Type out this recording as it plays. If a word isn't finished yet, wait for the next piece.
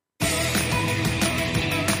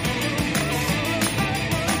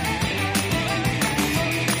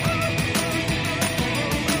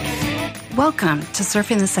Welcome to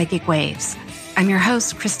Surfing the Psychic Waves. I'm your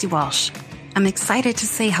host, Christy Walsh. I'm excited to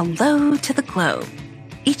say hello to the globe.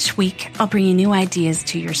 Each week, I'll bring you new ideas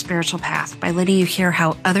to your spiritual path by letting you hear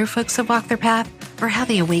how other folks have walked their path or how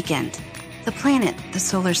they awakened. The planet, the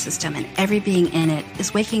solar system, and every being in it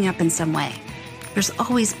is waking up in some way. There's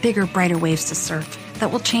always bigger, brighter waves to surf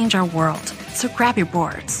that will change our world, so grab your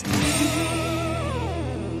boards.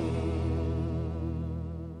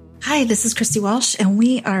 Hi, this is Christy Walsh, and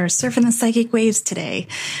we are surfing the psychic waves today.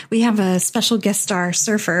 We have a special guest star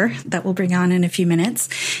surfer that we'll bring on in a few minutes.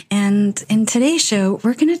 And in today's show,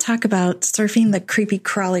 we're going to talk about surfing the creepy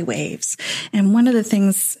crawly waves. And one of the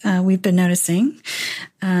things we've been noticing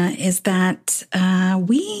is that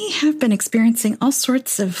we have been experiencing all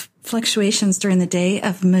sorts of fluctuations during the day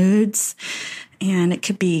of moods. And it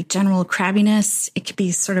could be general crabbiness. It could be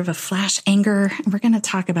sort of a flash anger. And we're going to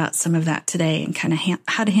talk about some of that today and kind of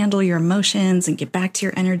how to handle your emotions and get back to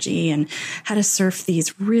your energy and how to surf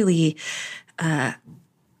these really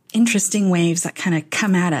interesting waves that kind of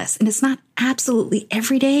come at us. And it's not absolutely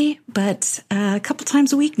every day, but a couple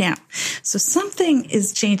times a week now. So something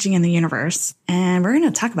is changing in the universe, and we're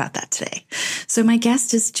going to talk about that today. So my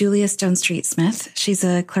guest is Julia Stonestreet Smith. She's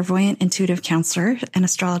a clairvoyant intuitive counselor and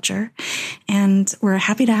astrologer, and we're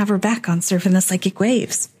happy to have her back on Surfing the Psychic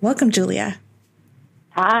Waves. Welcome, Julia.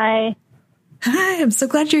 Hi. Hi, I'm so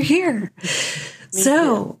glad you're here.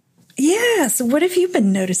 So what have you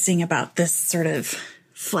been noticing about this sort of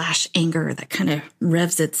flash anger that kind of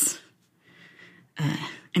revs its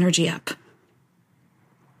energy up?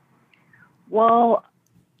 Well,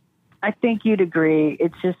 I think you'd agree.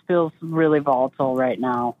 It just feels really volatile right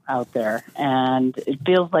now out there. And it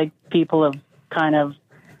feels like people have kind of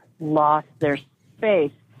lost their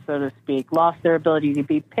space, so to speak, lost their ability to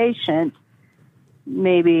be patient,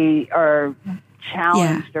 maybe are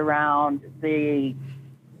challenged around the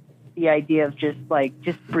idea of just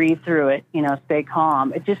breathe through it, stay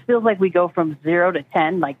calm. It just feels like we go from 0 to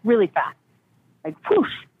 10, like really fast, like whoosh.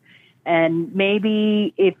 And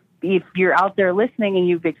maybe if you're out there listening and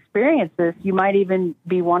you've experienced this, you might even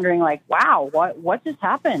be wondering like, wow, what just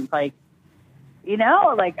happened? Like,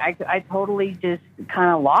 I totally just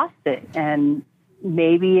kind of lost it. And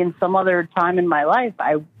maybe in some other time in my life,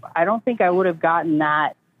 I don't think I would have gotten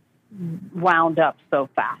that wound up so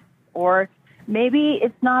fast. Or maybe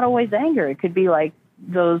it's not always anger. It could be like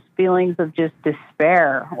those feelings of just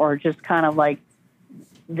despair, or just kind of like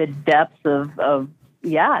the depths of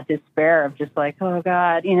despair of just like, oh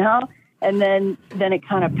God, and then it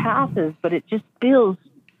kind of passes, but it just feels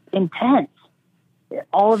intense.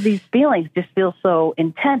 All of these feelings just feel so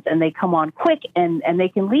intense, and they come on quick, and they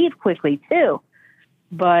can leave quickly too.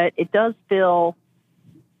 But it does feel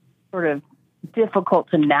sort of difficult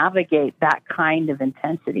to navigate that kind of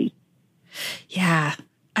intensity. Yeah,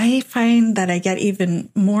 I find that I get even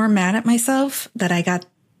more mad at myself that I got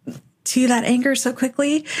to that anger so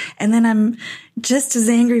quickly. And then I'm just as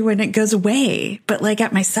angry when it goes away, but like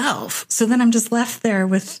at myself. So then I'm just left there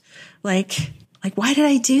with like, why did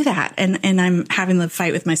I do that? And I'm having the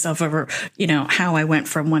fight with myself over, how I went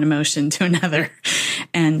from one emotion to another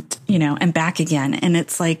and, and back again. And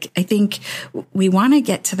it's like, I think we want to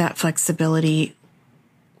get to that flexibility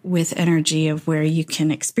with energy of where you can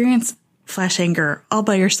experience flash anger all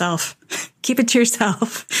by yourself, keep it to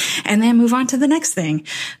yourself, and then move on to the next thing.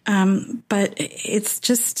 But it's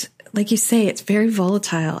just, like you say, it's very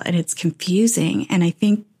volatile and it's confusing. And I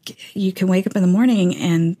think you can wake up in the morning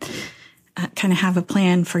and kind of have a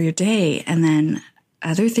plan for your day, and then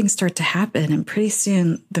other things start to happen. And pretty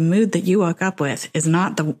soon the mood that you woke up with is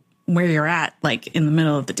not where you're at, like in the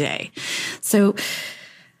middle of the day. So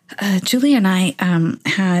Julia and I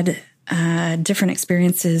had different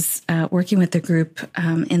experiences working with the group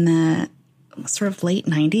in the sort of late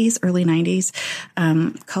 90s, early 90s,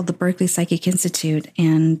 called the Berkeley Psychic Institute.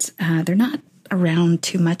 And they're not around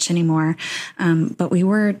too much anymore, but we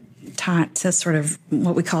were taught to sort of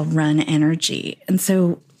what we call run energy. And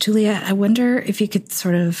so, Julia, I wonder if you could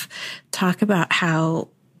sort of talk about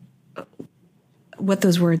what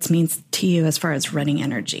those words means to you as far as running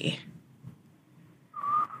energy.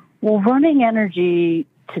 Well, running energy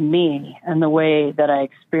to me, and the way that I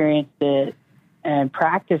experienced it and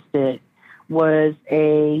practiced it, was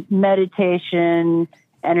a meditation,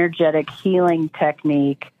 energetic healing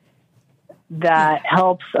technique that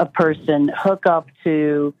helps a person hook up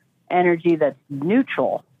to energy that's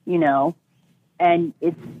neutral, and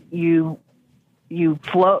you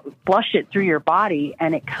flush it through your body,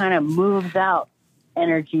 and it kind of moves out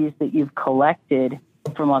energies that you've collected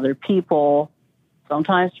from other people,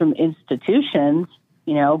 sometimes from institutions,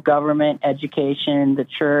 government, education, the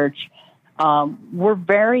church, We're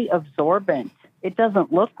very absorbent. It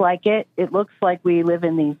doesn't look like it. It looks like we live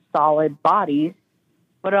in these solid bodies,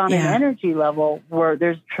 but on an energy level where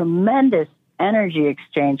there's tremendous energy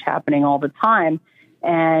exchange happening all the time.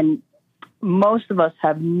 And most of us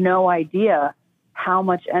have no idea how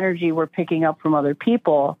much energy we're picking up from other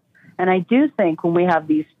people. And I do think when we have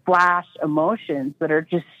these flash emotions that are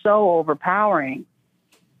just so overpowering,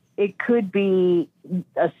 it could be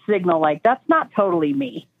a signal like, that's not totally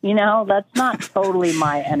me, that's not totally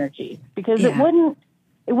my energy, because it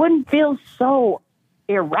wouldn't feel so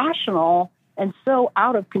irrational and so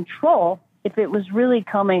out of control if it was really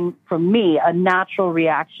coming from me, a natural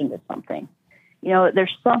reaction to something.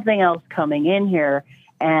 There's something else coming in here,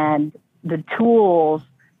 and the tools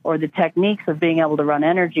or the techniques of being able to run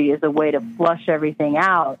energy is a way to flush everything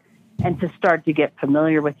out and to start to get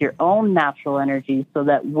familiar with your own natural energy so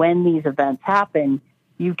that when these events happen,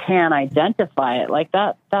 you can identify it. Like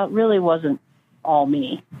that really wasn't all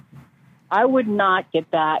me. I would not get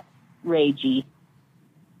that ragey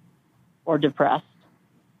or depressed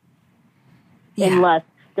unless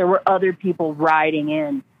there were other people riding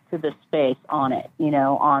in to the space on it,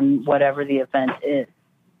 on whatever the event is.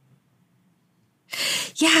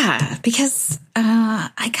 Yeah, because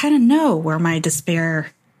I kind of know where my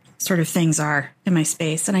despair sort of things are in my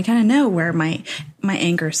space, and I kind of know where my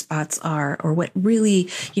anger spots are, or what really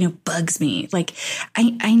bugs me. Like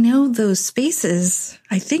I know those spaces,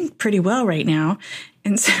 I think, pretty well right now,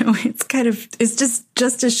 and so it's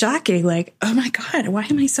just as shocking. Like, oh my God, why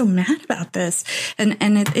am I so mad about this? And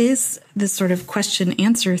it is this sort of question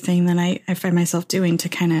answer thing that I find myself doing to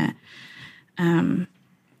kind of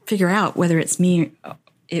figure out whether it's me,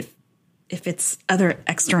 if it's other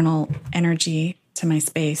external energy to my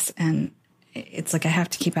space. And it's like I have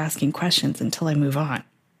to keep asking questions until I move on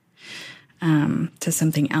to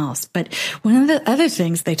something else. But one of the other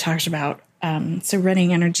things they talked about, so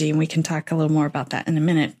running energy, and we can talk a little more about that in a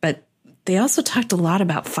minute, but they also talked a lot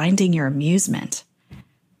about finding your amusement.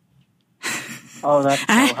 Oh, that's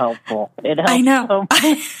so helpful. It helps. I know. So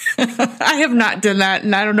I have not done that,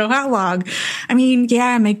 and I don't know how long. I mean, yeah,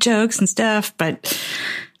 I make jokes and stuff, but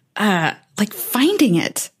like finding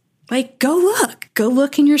it, like go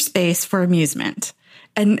look in your space for amusement.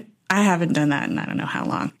 And I haven't done that in I don't know how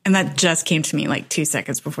long. And that just came to me like 2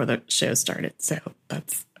 seconds before the show started. So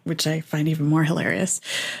which I find even more hilarious.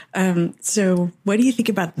 So what do you think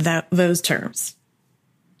about those terms?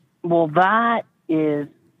 Well, that is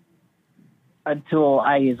a tool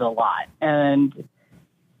I use a lot. And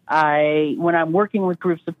when I'm working with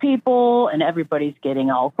groups of people and everybody's getting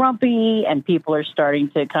all grumpy and people are starting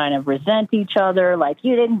to kind of resent each other, like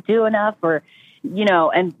you didn't do enough, or,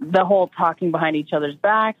 and the whole talking behind each other's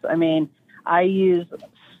backs. I mean, I use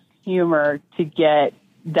humor to get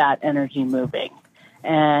that energy moving.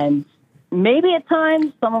 And maybe at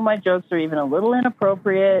times some of my jokes are even a little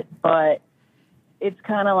inappropriate, but it's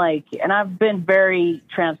kind of like, and I've been very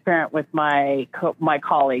transparent with my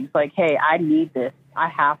colleagues, like, hey, I need this. I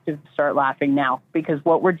have to start laughing now because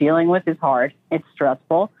what we're dealing with is hard. It's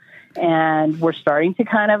stressful. And we're starting to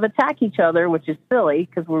kind of attack each other, which is silly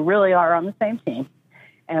because we really are on the same team.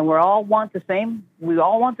 And we all want the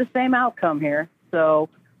same outcome here. So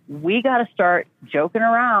we got to start joking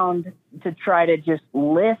around to try to just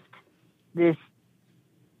lift this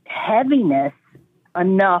heaviness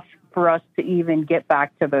enough for us to even get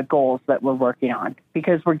back to the goals that we're working on,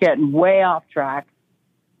 because we're getting way off track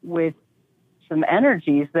with some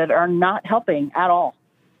energies that are not helping at all.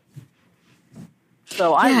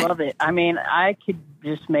 So I love it. I mean, I could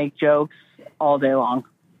just make jokes all day long.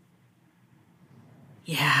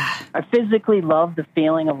 Yeah. I physically love the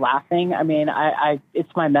feeling of laughing. I mean,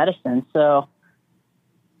 it's my medicine. So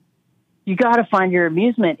you got to find your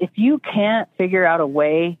amusement. If you can't figure out a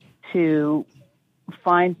way to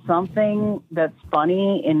find something that's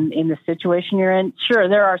funny in the situation you're in, sure,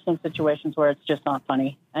 there are some situations where it's just not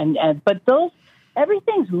funny. But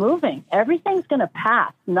everything's moving. Everything's going to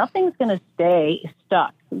pass. Nothing's going to stay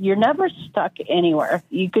stuck. You're never stuck anywhere.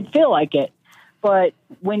 You could feel like it. But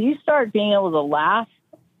when you start being able to laugh,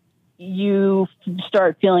 you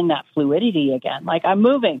start feeling that fluidity again. Like, I'm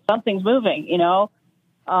moving. Something's moving,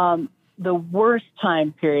 The worst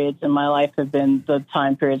time periods in my life have been the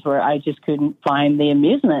time periods where I just couldn't find the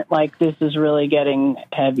amusement. Like, this is really getting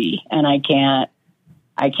heavy and I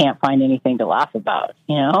can't find anything to laugh about,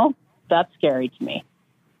 That's scary to me.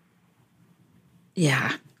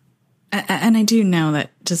 Yeah. And I do know that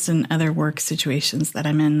just in other work situations that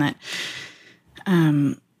I'm in, that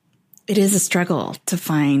it is a struggle to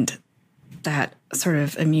find that sort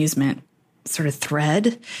of amusement sort of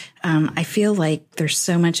thread. I feel like there's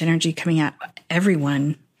so much energy coming at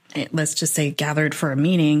everyone let's just say gathered for a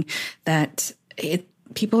meeting, that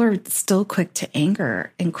people are still quick to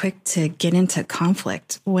anger and quick to get into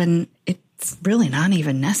conflict when it's really not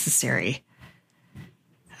even necessary.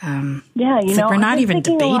 We're not even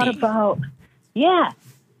debating.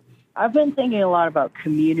 I've been thinking a lot about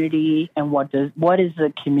community and what is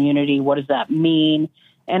the community? What does that mean?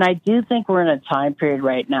 And I do think we're in a time period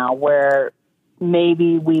right now where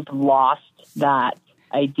maybe we've lost that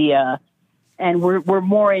idea, and we're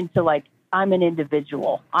more into like, I'm an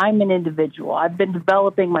individual. I've been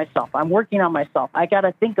developing myself. I'm working on myself. I got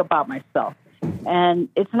to think about myself. And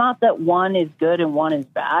it's not that one is good and one is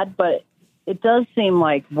bad, but it does seem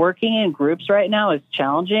like working in groups right now is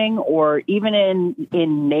challenging, or even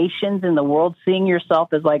in nations in the world, seeing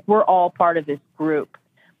yourself as like, we're all part of this group.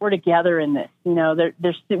 We're together in this. You know,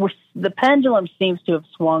 the pendulum seems to have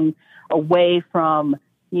swung away from,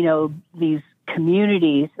 these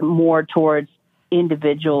communities more towards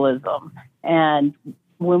individualism. And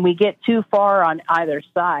when we get too far on either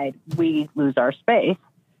side, we lose our space.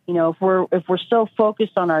 If we're so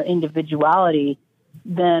focused on our individuality,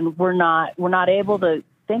 then we're not able to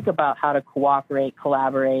think about how to cooperate,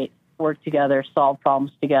 collaborate, work together, solve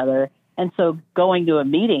problems together. And so going to a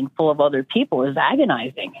meeting full of other people is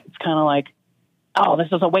agonizing. It's kind of like, oh, this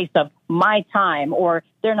is a waste of my time, or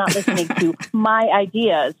they're not listening to my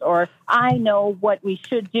ideas, or I know what we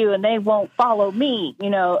should do and they won't follow me,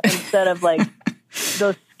 instead of like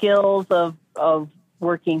those skills of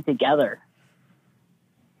working together.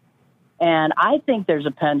 And I think there's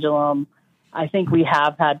a pendulum. I think we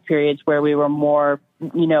have had periods where we were more,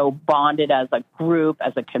 bonded as a group,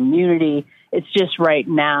 as a community. It's just right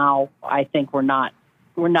now, I think we're not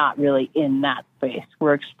really in that space.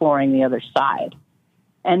 We're exploring the other side.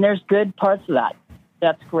 And there's good parts of that.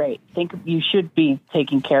 That's great. You should be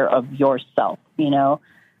taking care of yourself,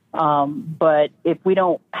 but if we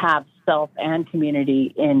don't have self and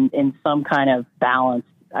community in some kind of balance,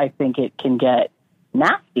 I think it can get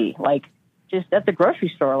nasty. Like just at the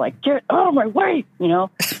grocery store, like, get out of my way,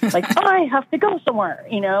 like, I have to go somewhere,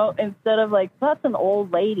 instead of like, that's an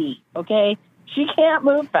old lady. Okay. She can't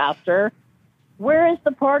move faster. Where is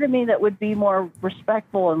the part of me that would be more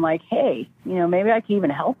respectful and like, hey, maybe I can even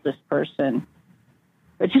help this person?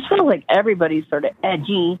 It just feels like everybody's sort of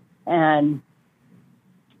edgy and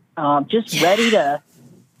just ready to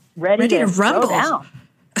rumble. Down.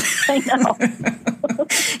 I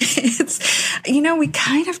know. We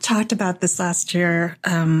kind of talked about this last year.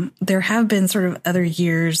 There have been sort of other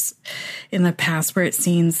years in the past where it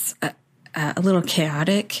seems a little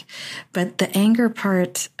chaotic, but the anger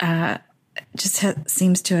part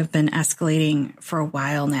seems to have been escalating for a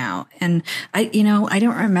while now. And I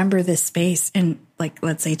don't remember this space in, like,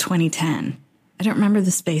 let's say 2010. I don't remember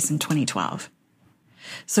the space in 2012.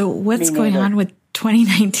 So what's going on with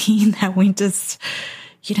 2019 that we just,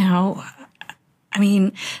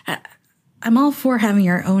 I'm all for having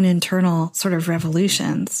our own internal sort of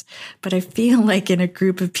revolutions, but I feel like in a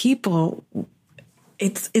group of people,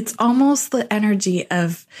 it's almost the energy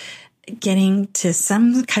of getting to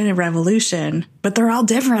some kind of revolution, but they're all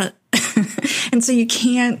different. And so you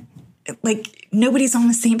can't, like, nobody's on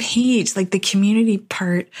the same page, like the community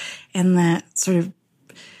part and the sort of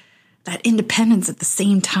that independence at the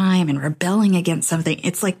same time and rebelling against something.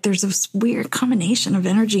 It's like there's this weird combination of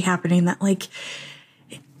energy happening that, like,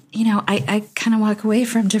 I kind of walk away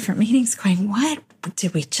from different meetings going, what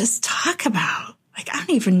did we just talk about? Like, I don't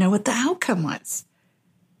even know what the outcome was.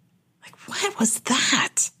 Like, what was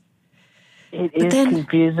that? It is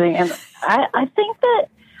confusing. And I think that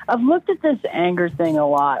I've looked at this anger thing a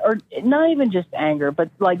lot, or not even just anger, but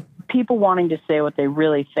like people wanting to say what they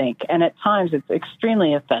really think. And at times it's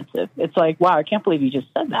extremely offensive. It's like, wow, I can't believe you just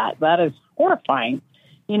said that. That is horrifying.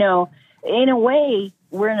 In a way,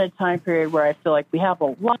 we're in a time period where I feel like we have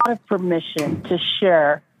a lot of permission to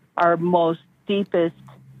share our most deepest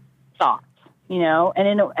thoughts,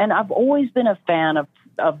 and I've always been a fan of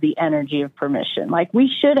the energy of permission. Like,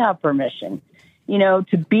 we should have permission,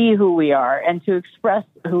 to be who we are and to express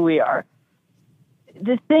who we are.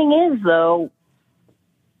 The thing is, though,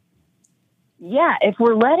 if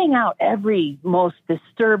we're letting out every most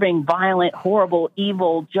disturbing, violent, horrible,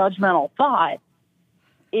 evil, judgmental thought,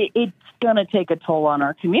 it's going to take a toll on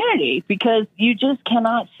our community, because you just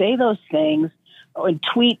cannot say those things and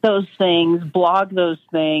tweet those things, blog those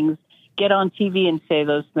things, get on TV and say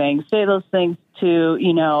those things to,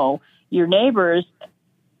 your neighbors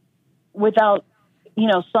without,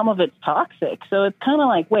 some of it's toxic. So it's kind of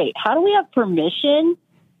like, wait, how do we have permission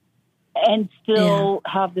and still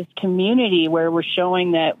have this community where we're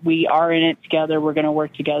showing that we are in it together. We're going to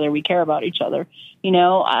work together. We care about each other. You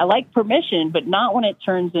know, I like permission, but not when it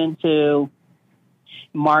turns into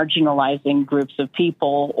marginalizing groups of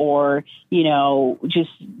people or, you know,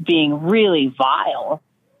 just being really vile.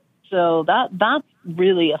 So that's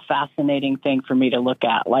really a fascinating thing for me to look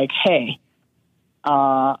at. Like, hey,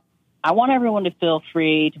 I want everyone to feel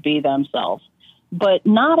free to be themselves, but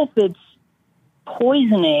not if it's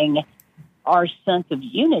poisoning our sense of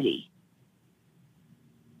unity.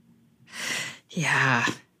 Yeah.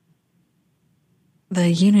 The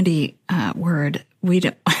unity word,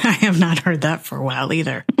 I have not heard that for a while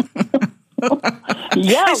either.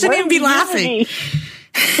 Yeah, I shouldn't even be laughing.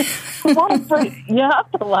 Well, you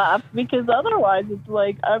have to laugh because otherwise it's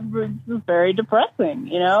like, it's just very depressing,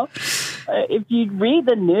 you know? If you read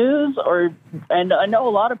the news and I know a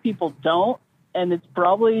lot of people don't, and it's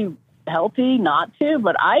probably healthy not to,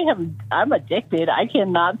 but I'm addicted. I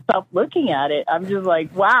cannot stop looking at it. I'm just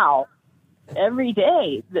like, wow. Every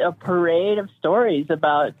day, a parade of stories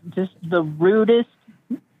about just the rudest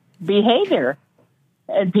behavior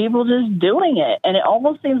and people just doing it. And it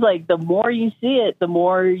almost seems like the more you see it, the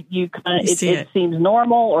more it seems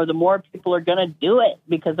normal, or the more people are going to do it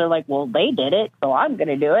because they're like, well, they did it, so I'm going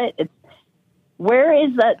to do it. Where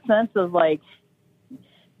is that sense of like,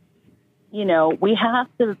 you know, we have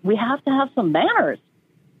to have some manners.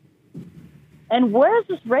 And where is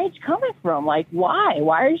this rage coming from? Like, why?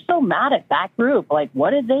 Why are you so mad at that group? Like,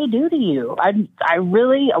 what did they do to you? I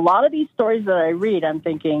really, a lot of these stories that I read, I'm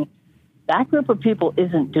thinking that group of people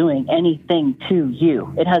isn't doing anything to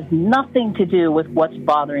you. It has nothing to do with what's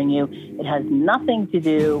bothering you. It has nothing to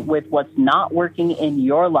do with what's not working in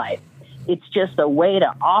your life. It's just a way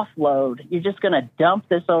to offload. You're just going to dump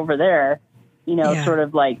this over there, you know, sort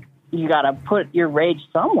of like you got to put your rage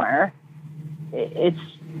somewhere. It's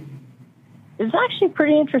actually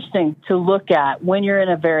pretty interesting to look at when you're in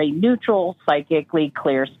a very neutral, psychically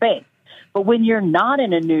clear space. But when you're not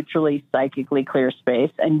in a neutrally, psychically clear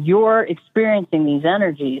space and you're experiencing these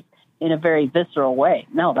energies in a very visceral way,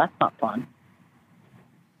 no, that's not fun.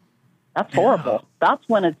 That's horrible. That's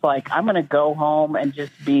when it's like, I'm going to go home and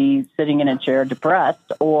just be sitting in a chair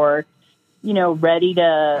depressed or, you know, ready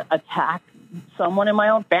to attack someone in my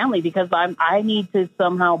own family because I need to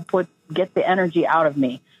somehow get the energy out of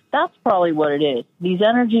me. That's probably what it is. These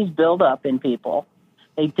energies build up in people.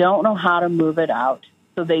 They don't know how to move it out.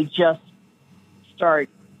 So they just start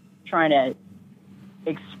trying to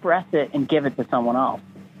express it and give it to someone else.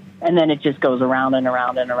 And then it just goes around and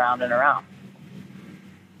around and around and around.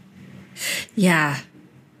 Yeah.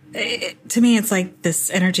 To me, it's like this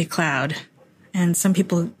energy cloud. And some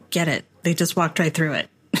people get it. They just walked right through it.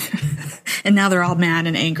 And now they're all mad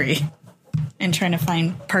and angry and trying to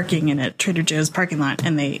find parking in a Trader Joe's parking lot.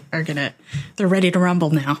 And they're ready to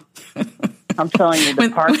rumble now. I'm telling you,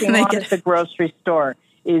 the parking lot at the grocery store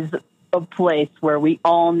is a place where we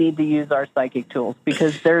all need to use our psychic tools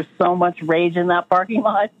because there's so much rage in that parking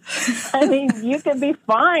lot. I mean, you can be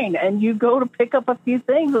fine and you go to pick up a few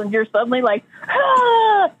things and you're suddenly like,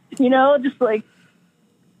 you know, just like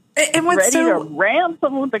ready to ram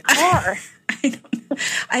someone with the car.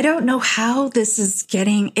 I don't know how this is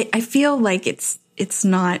getting. I feel like it's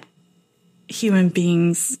not human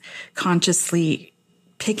beings consciously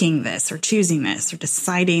picking this or choosing this or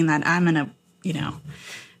deciding that I'm going to, you know,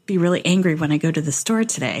 be really angry when I go to the store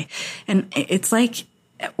today. And it's like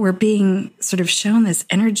we're being sort of shown this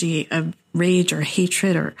energy of rage or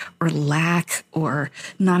hatred or lack or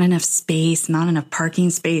not enough space, not enough parking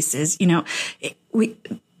spaces. You know,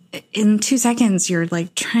 in 2 seconds, you're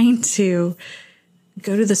like trying to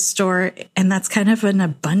go to the store, and that's kind of an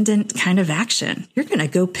abundant kind of action. You're going to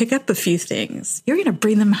go pick up a few things. You're going to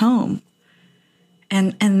bring them home.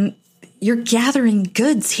 And you're gathering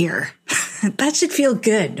goods here. That should feel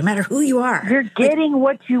good, no matter who you are. You're getting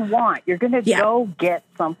what you want. You're going to go get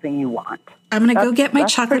something you want. I'm going to go get my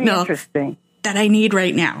chocolate milk that I need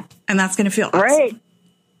right now. And that's going to feel awesome.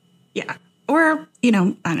 Yeah. Or, you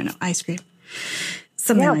know, I don't know, ice cream.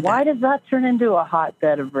 Something like that. Why does that turn into a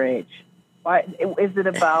hotbed of rage? Why is it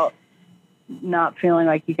about not feeling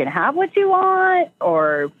like you can have what you want?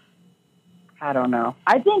 Or I don't know.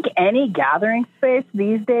 I think any gathering space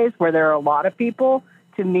these days where there are a lot of people,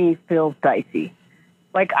 to me, feels dicey.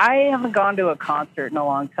 Like, I haven't gone to a concert in a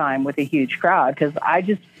long time with a huge crowd because I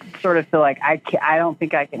just sort of feel like I don't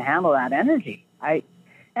think I can handle that energy.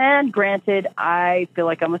 And granted, I feel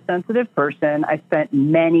like I'm a sensitive person. I spent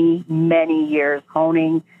many, many years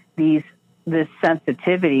honing this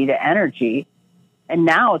sensitivity to energy. And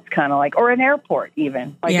now it's kind of like, or an airport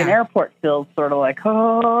even. Like an airport feels sort of like,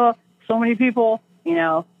 oh, so many people, you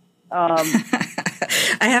know.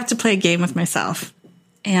 I have to play a game with myself.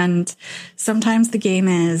 And sometimes the game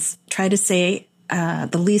is try to say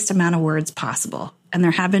the least amount of words possible. And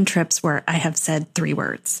there have been trips where I have said 3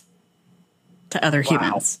 words to other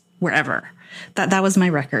humans, wherever. That was my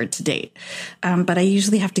record to date. But I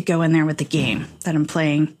usually have to go in there with the game that I'm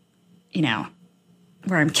playing, you know,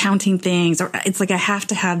 where I'm counting things, or it's like I have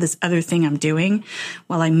to have this other thing I'm doing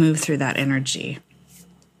while I move through that energy.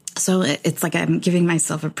 So it's like I'm giving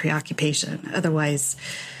myself a preoccupation. Otherwise,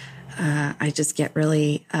 I just get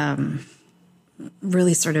really,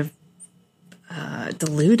 really sort of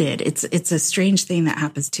diluted. It's a strange thing that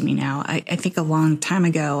happens to me now. I think a long time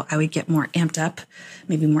ago, I would get more amped up,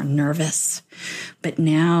 maybe more nervous, but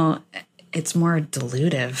now it's more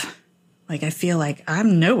dilutive. Like I feel like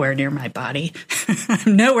I'm nowhere near my body.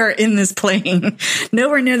 I'm nowhere in this plane,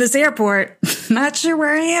 nowhere near this airport. Not sure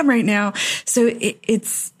where I am right now. So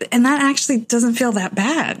and that actually doesn't feel that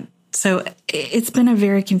bad. So it's been a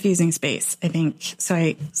very confusing space, I think.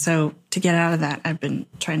 So to get out of that, I've been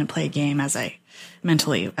trying to play a game as I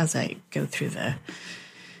go through the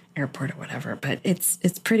airport or whatever, but it's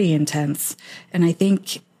pretty intense. And I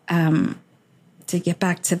think, to get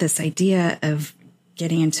back to this idea of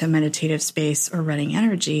getting into a meditative space or running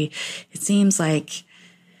energy, it seems like,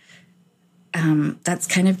 that's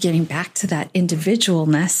kind of getting back to that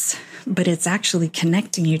individualness, but it's actually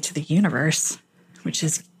connecting you to the universe, which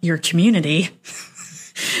is your community.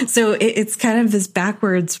 So it's kind of this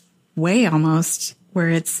backwards way almost, where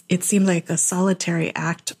it seems like a solitary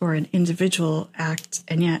act or an individual act,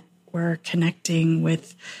 and yet we're connecting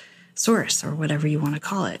with source or whatever you want to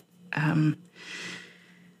call it.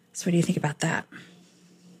 So what do you think about that?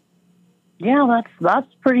 Yeah,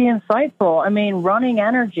 that's pretty insightful. I mean, running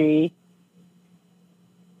energy,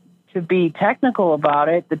 to be technical about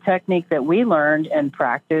it, the technique that we learned and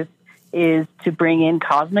practiced is to bring in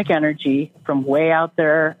cosmic energy from way out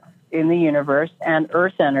there in the universe and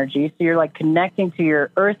earth energy. So you're like connecting to your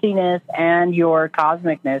earthiness and your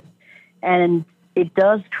cosmicness. And it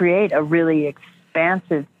does create a really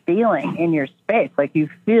expansive feeling in your space. Like you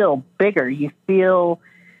feel bigger, you feel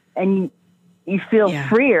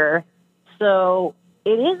freer. So it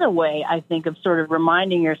is a way, I think, of sort of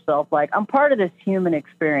reminding yourself, like, I'm part of this human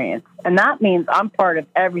experience. And that means I'm part of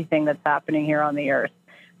everything that's happening here on the earth,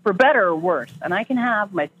 for better or worse. And I can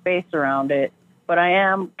have my space around it, but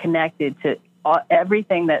I am connected to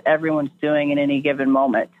everything that everyone's doing in any given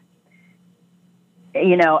moment.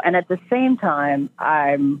 You know, and at the same time,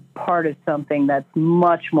 I'm part of something that's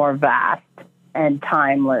much more vast and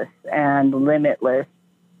timeless and limitless.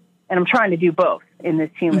 And I'm trying to do both in this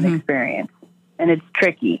human experience. And it's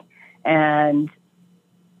tricky. And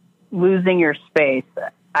losing your space,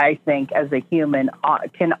 I think, as a human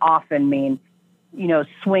can often mean, you know,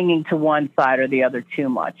 swinging to one side or the other too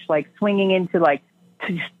much. Like swinging into like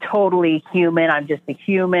just totally human. I'm just a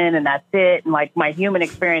human and that's it. And like my human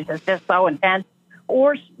experience is just so intense.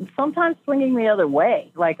 Or sometimes swinging the other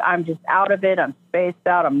way. Like I'm just out of it. I'm spaced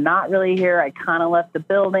out. I'm not really here. I kind of left the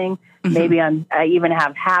building. Maybe I even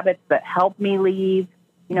have habits that help me leave.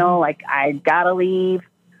 You know, like I gotta leave.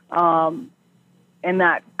 And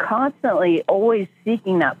that constantly always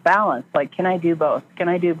seeking that balance. Like, can I do both? Can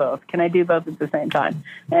I do both? Can I do both at the same time?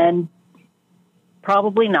 And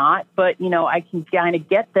probably not, but you know, I can kind of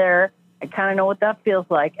get there. I kind of know what that feels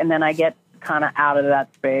like. And then I get kind of out of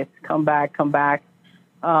that space, come back.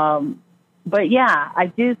 But yeah, I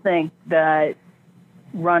do think that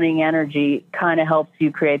running energy kind of helps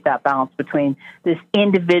you create that balance between this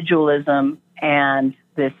individualism and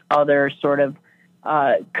this other sort of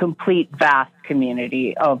complete vast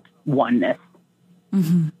community of oneness.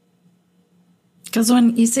 Because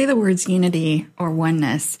when you say the words unity or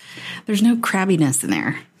oneness, there's no crabbiness in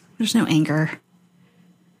there. There's no anger.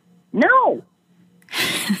 No.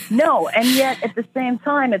 And yet at the same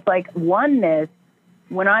time, it's like oneness.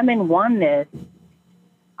 When I'm in oneness,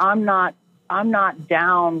 I'm not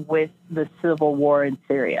down with the civil war in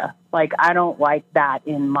Syria. Like, I don't like that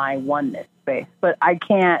in my oneness space. But I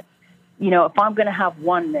can't, you know, if I'm going to have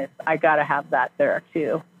oneness, I got to have that there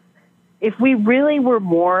too. If we really were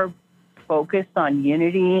more focused on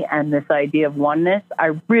unity and this idea of oneness,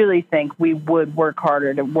 I really think we would work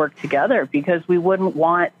harder to work together, because we wouldn't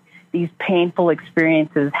want these painful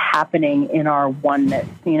experiences happening in our oneness.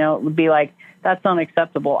 You know, it would be like, that's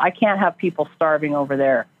unacceptable. I can't have people starving over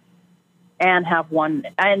there and have one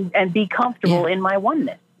and be comfortable in my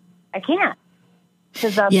oneness. I can't,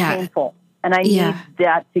 because that's painful. And I need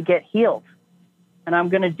that to get healed. And I'm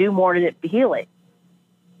going to do more to heal it.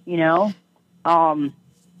 You know? I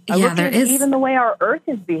look at even the way our earth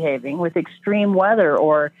is behaving with extreme weather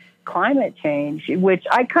or climate change, which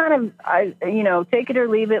I take it or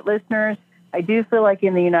leave it, listeners. I do feel like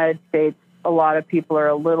in the United States, a lot of people are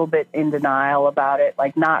a little bit in denial about it,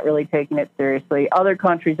 like not really taking it seriously. Other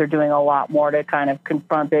countries are doing a lot more to kind of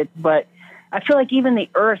confront it, but I feel like even the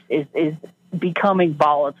earth is becoming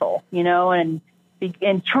volatile, and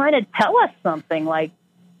trying to tell us something like,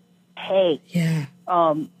 hey,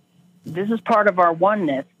 this is part of our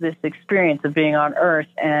oneness, this experience of being on earth.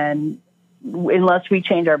 And unless we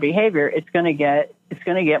change our behavior, it's going to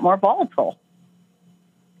get more volatile.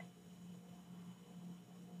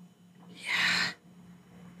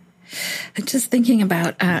 I'm just thinking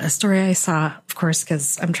about a story I saw, of course,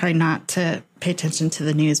 because I'm trying not to pay attention to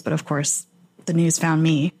the news, but of course the news found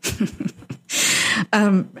me.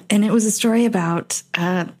 And it was a story about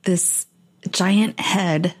this giant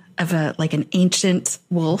head of an ancient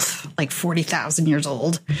wolf, like 40,000 years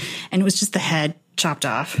old. And it was just the head chopped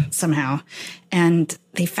off somehow. And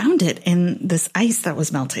they found it in this ice that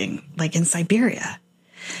was melting, like in Siberia.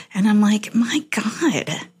 And I'm like, my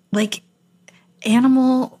God,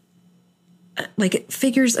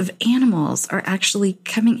 figures of animals are actually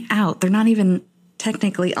coming out. They're not even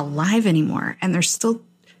technically alive anymore, and they're still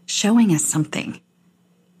showing us something.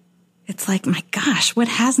 It's like, my gosh, what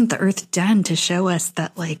hasn't the earth done to show us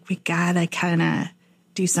that, we gotta kind of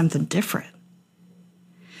do something different?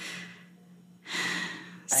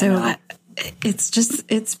 So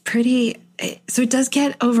it's pretty, so it does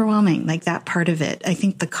get overwhelming, that part of it. I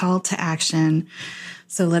think the call to action.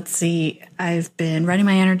 So let's see, I've been running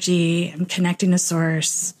my energy, I'm connecting to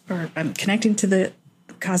source, or I'm connecting to the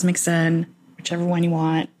cosmic sun, whichever one you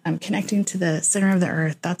want. I'm connecting to the center of the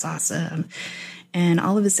earth. That's awesome. And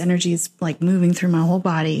all of this energy is moving through my whole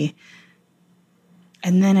body.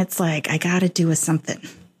 And then it's I got to do something.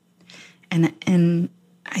 And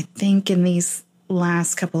I think in these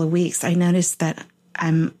last couple of weeks, I noticed that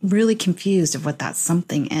I'm really confused of what that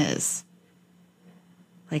something is.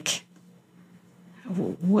 How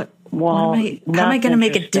am I going to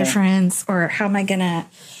make a difference? Or how am I going to,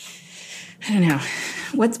 I don't know.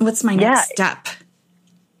 What's my next step?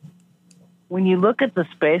 When you look at the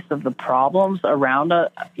space of the problems around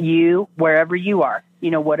you, wherever you are,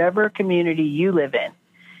 whatever community you live in,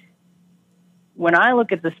 when I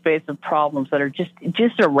look at the space of problems that are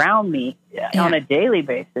just around me on a daily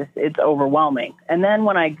basis, it's overwhelming. And then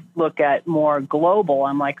when I look at more global,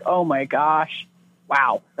 I'm like, oh my gosh,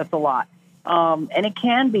 wow, that's a lot. And it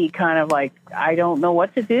can be kind of I don't know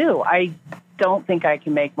what to do. I don't think I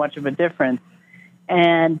can make much of a difference.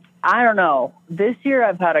 And I don't know. This year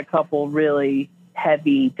I've had a couple really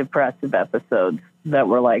heavy depressive episodes that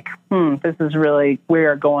were this is really, we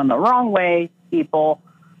are going the wrong way, people.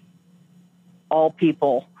 All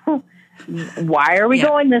people. Why are we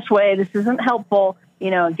going this way? This isn't helpful,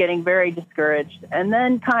 getting very discouraged. And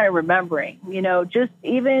then kind of remembering, just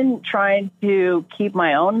even trying to keep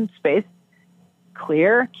my own space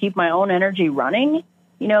clear, keep my own energy running,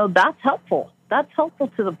 that's helpful. That's helpful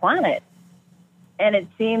to the planet. And it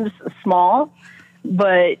seems small,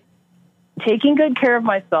 but taking good care of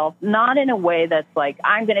myself, not in a way that's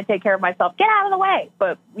I'm going to take care of myself, get out of the way,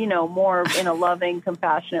 but, more in a loving,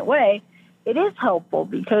 compassionate way, it is helpful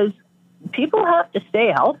because people have to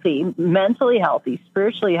stay healthy, mentally healthy,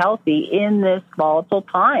 spiritually healthy in this volatile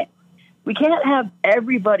time. We can't have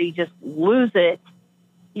everybody just lose it,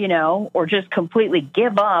 or just completely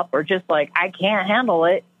give up or just I can't handle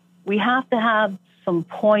it. We have to have some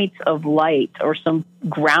points of light or some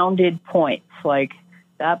grounded points.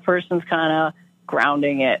 That person's kind of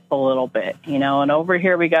grounding it a little bit, and over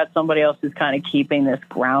here we got somebody else who's kind of keeping this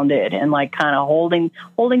grounded and kind of holding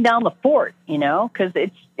down the fort, because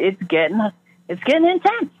it's getting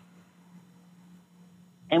intense.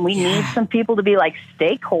 And we need some people to be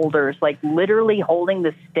stakeholders, literally holding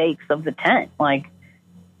the stakes of the tent,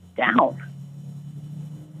 down.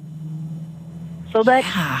 So that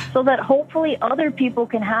hopefully other people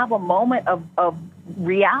can have a moment of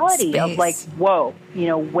reality, space. Of whoa,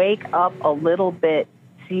 wake up a little bit,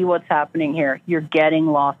 see what's happening here. You're getting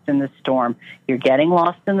lost in the storm. You're getting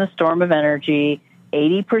lost in the storm of energy.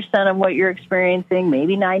 80% of what you're experiencing,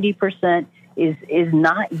 maybe 90%, is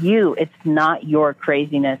not you. It's not your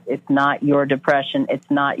craziness. It's not your depression.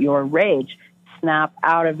 It's not your rage. Snap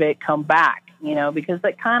out of it, come back, because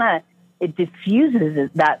that it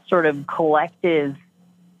diffuses that sort of collective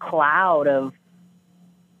cloud of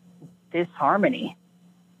disharmony.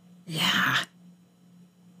 Yeah.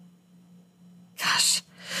 Gosh,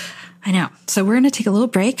 I know. So we're going to take a little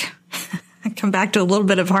break, come back to a little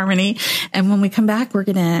bit of harmony. And when we come back, we're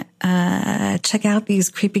going to check out these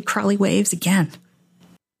creepy crawly waves again.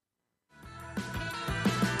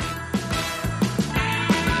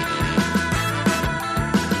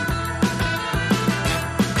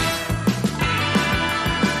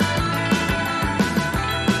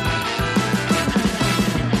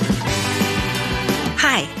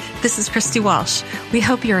 This is Christy Walsh. We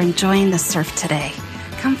hope you're enjoying the surf today.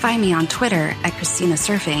 Come find me on Twitter at Christina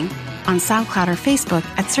Surfing, on SoundCloud or Facebook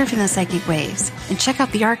at Surfing the Psychic Waves, and check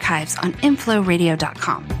out the archives on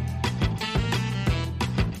infloradio.com.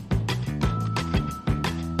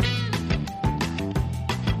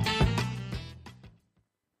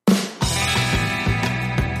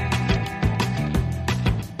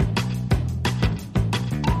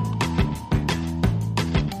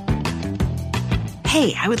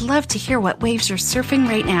 Hey, I would love to hear what waves you're surfing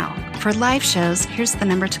right now. For live shows, here's the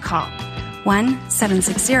number to call.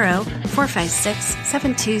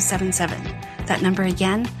 1-760-456-7277. That number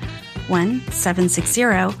again,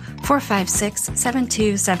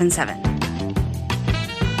 1-760-456-7277.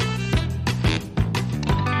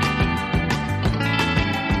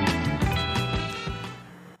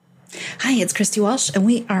 Hi, it's Christy Walsh, and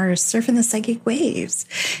we are surfing the psychic waves.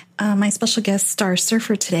 My special guest star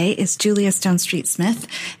surfer today is Julia Stone Street Smith,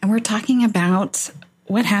 and we're talking about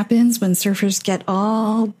what happens when surfers get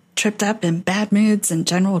all tripped up in bad moods and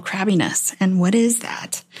general crabbiness, and what is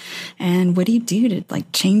that? And what do you do to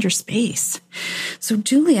change your space? So,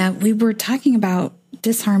 Julia, we were talking about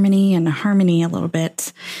disharmony and harmony a little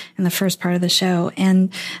bit in the first part of the show,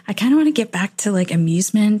 and I kind of want to get back to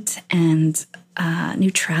amusement and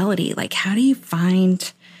neutrality. How do you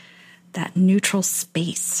find that neutral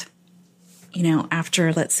space,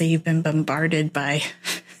 after, let's say, you've been bombarded by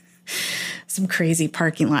some crazy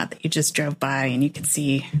parking lot that you just drove by and you can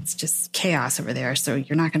see it's just chaos over there. So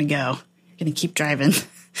you're not going to go, you're going to keep driving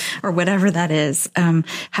or whatever that is.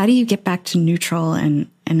 How do you get back to neutral and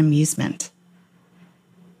amusement?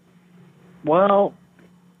 Well,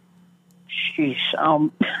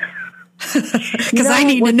 sheesh. Because I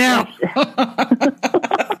need to know.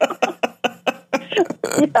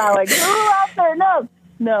 Out there.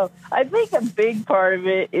 No. I think a big part of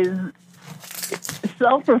it is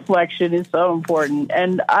self-reflection is so important.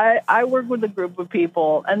 And I work with a group of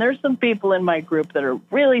people, and there's some people in my group that are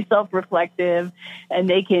really self-reflective, and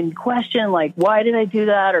they can question, why did I do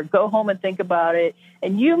that? Or go home and think about it.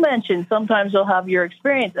 And you mentioned sometimes you'll have your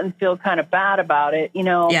experience and feel kind of bad about it.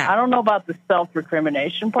 Yeah. I don't know about the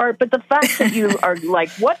self-recrimination part, but the fact that you are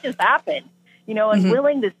what just happened? And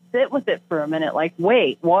willing to sit with it for a minute,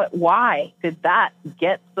 wait, why did that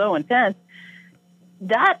get so intense?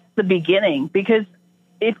 That's the beginning, because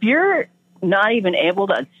if you're not even able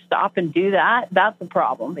to stop and do that, that's the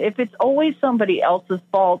problem. If it's always somebody else's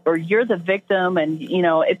fault, or you're the victim and,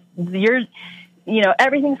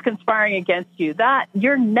 everything's conspiring against you, that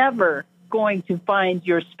you're never going to find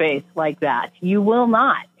your space like that. You will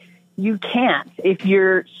not. You can't if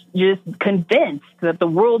you're just convinced that the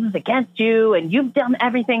world is against you and you've done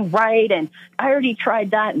everything right and I already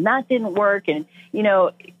tried that and that didn't work. And,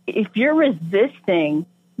 if you're resisting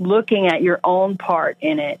looking at your own part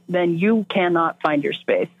in it, then you cannot find your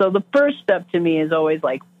space. So the first step to me is always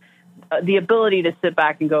the ability to sit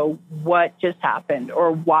back and go, what just happened?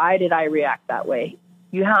 Or why did I react that way?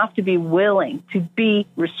 You have to be willing to be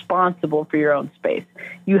responsible for your own space.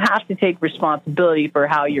 You have to take responsibility for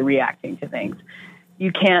how you're reacting to things.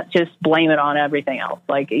 You can't just blame it on everything else.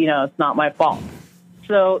 It's not my fault.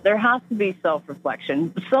 So there has to be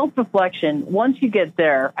self-reflection. Self-reflection, once you get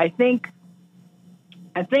there, I think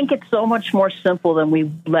it's so much more simple than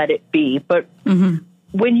we let it be. But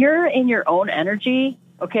when you're in your own energy,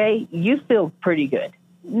 okay, you feel pretty good.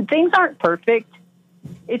 Things aren't perfect.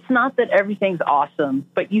 It's not that everything's awesome,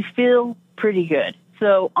 but you feel pretty good.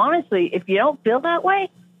 So honestly, if you don't feel that way,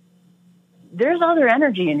 there's other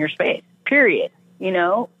energy in your space, period. You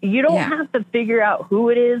don't have to figure out who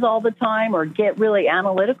it is all the time or get really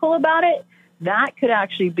analytical about it. That could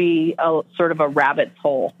actually be a sort of a rabbit's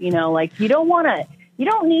hole. You don't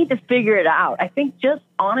need to figure it out. I think just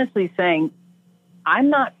honestly saying, I'm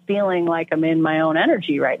not feeling like I'm in my own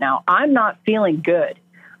energy right now. I'm not feeling good.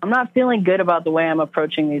 I'm not feeling good about the way I'm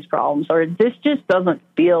approaching these problems, or this just doesn't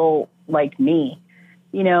feel like me.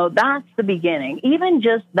 That's the beginning. Even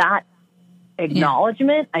just that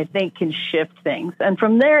acknowledgement, I think, can shift things. And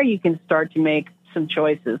from there, you can start to make some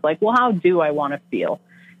choices how do I want to feel?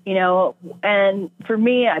 And for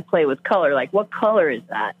me, I play with color. What color is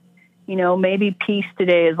that? Maybe peace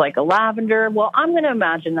today is a lavender. Well, I'm going to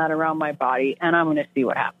imagine that around my body, and I'm going to see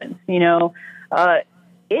what happens.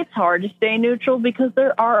 It's hard to stay neutral because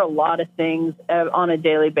there are a lot of things on a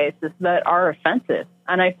daily basis that are offensive.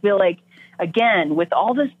 And I feel again, with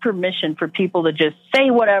all this permission for people to just say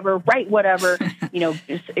whatever, write whatever,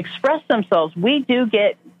 just express themselves, we do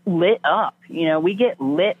get lit up. We get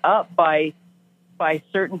lit up by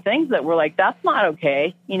certain things that we're that's not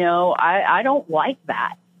okay. I don't like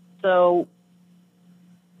that. So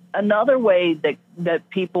another way that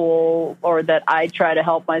people, or that I try to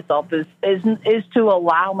help myself is to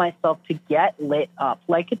allow myself to get lit up.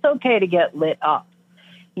 Like, it's okay to get lit up,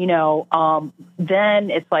 you know. Then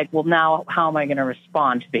it's like, well, now how am I going to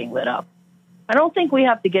respond to being lit up? I don't think we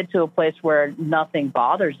have to get to a place where nothing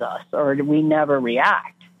bothers us or we never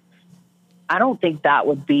react. I don't think that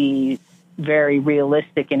would be very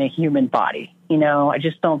realistic in a human body. You know, I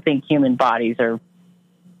just don't think human bodies are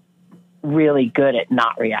really good at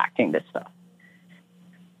not reacting to stuff.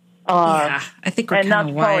 Yeah, I think we're kind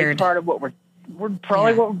of wired. Part of what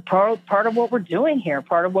part of what we're doing here.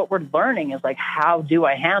 Part of what we're learning is like, how do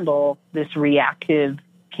I handle this reactive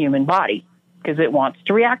human body? Because it wants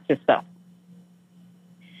to react to stuff.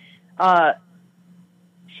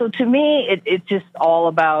 So to me, it's just all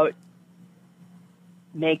about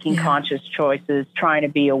making conscious choices, trying to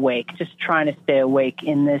be awake, just trying to stay awake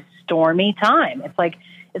in this stormy time. It's like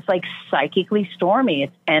psychically stormy.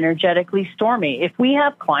 It's energetically stormy. If we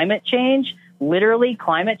have climate change, literally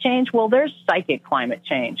climate change, well, there's psychic climate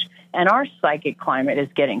change. And our psychic climate is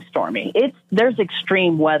getting stormy. There's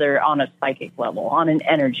extreme weather on a psychic level, on an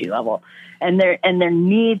energy level. And there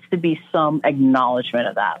needs to be some acknowledgement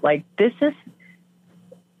of that. Like, this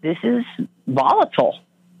is volatile.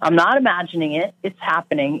 I'm not imagining it. It's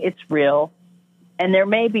happening. It's real. And there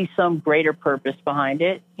may be some greater purpose behind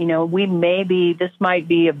it. You know, this might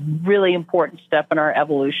be a really important step in our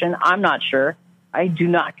evolution. I'm not sure. I do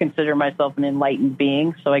not consider myself an enlightened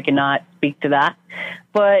being, so I cannot speak to that.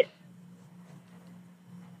 But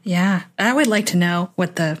yeah, I would like to know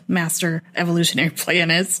what the master evolutionary plan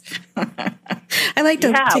is. I like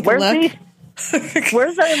to take a look.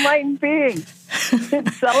 Where's the enlightened being?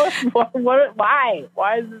 Tell us why?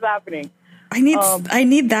 Why is this happening? I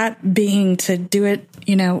need that being to do it,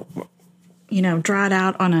 you know, draw it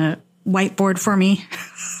out on a whiteboard for me.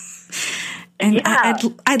 And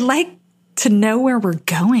I'd like to know where we're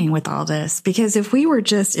going with all this, because if we were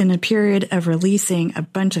just in a period of releasing a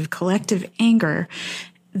bunch of collective anger,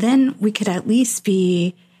 then we could at least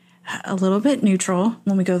be a little bit neutral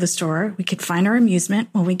when we go to the store. We could find our amusement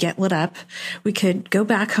when we get lit up. We could go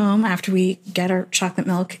back home after we get our chocolate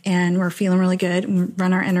milk and we're feeling really good and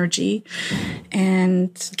run our energy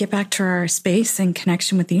and get back to our space and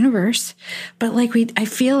connection with the universe. But like I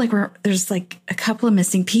feel like there's like a couple of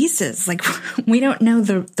missing pieces. Like we don't know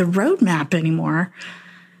the roadmap anymore.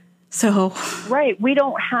 So right, we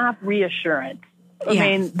don't have reassurance. I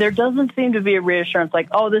mean, there doesn't seem to be a reassurance like,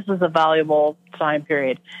 oh, this is a valuable time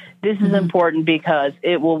period. This is important because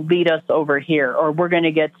it will lead us over here, or we're going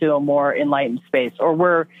to get to a more enlightened space, or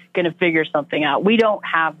we're going to figure something out. We don't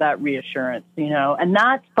have that reassurance, you know, and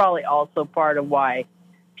that's probably also part of why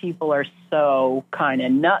people are so kind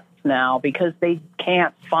of nuts now, because they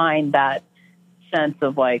can't find that sense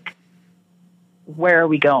of like, where are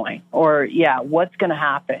we going? Or, what's going to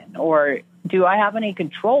happen? Or do I have any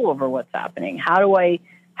control over what's happening? How do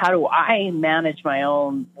I manage my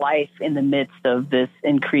own life in the midst of this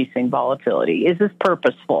increasing volatility? Is this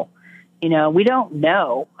purposeful? You know, we don't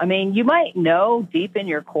know. I mean, you might know deep in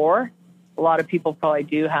your core. A lot of people probably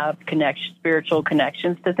do have spiritual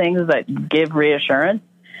connections to things that give reassurance.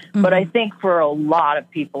 Mm-hmm. But I think for a lot of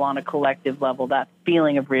people on a collective level, that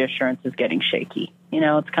feeling of reassurance is getting shaky. You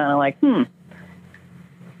know, it's kind of like,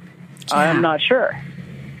 I'm not sure.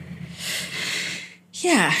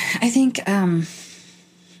 Yeah, I think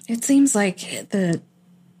it seems like the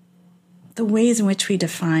ways in which we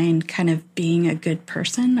define kind of being a good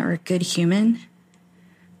person or a good human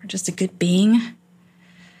or just a good being,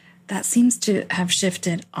 that seems to have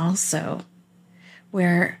shifted also,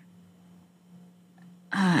 where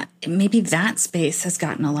maybe that space has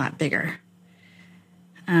gotten a lot bigger.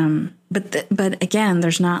 But again,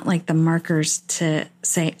 there's not like the markers to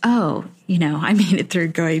say, oh, you know, I made it through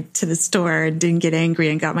going to the store and didn't get angry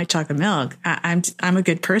and got my chocolate milk. I'm a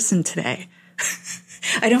good person today.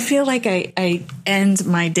 I don't feel like I end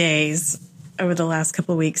my days over the last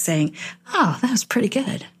couple of weeks saying, oh, that was pretty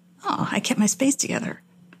good. Oh, I kept my space together.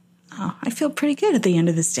 Oh, I feel pretty good at the end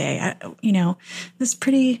of this day. This is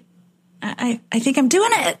pretty, I think I'm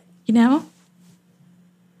doing it, you know?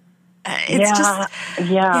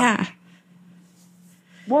 Yeah.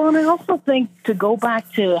 Well, and I also think, to go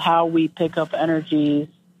back to how we pick up energies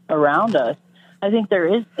around us, I think there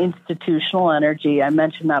is institutional energy. I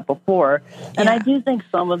mentioned that before. And I do think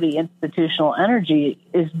some of the institutional energy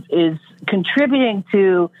is contributing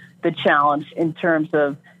to the challenge in terms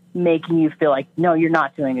of making you feel like, no, you're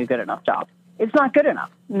not doing a good enough job. It's not good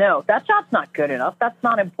enough. No, that job's not good enough. That's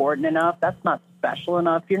not important enough. That's not special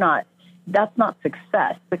enough. You're that's not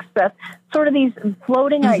success. Success, sort of these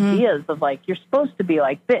floating ideas of like, you're supposed to be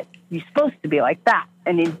like this, you're supposed to be like that.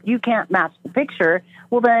 And if you can't match the picture,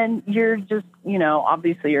 well, then you're just,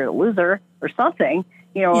 obviously you're a loser or something,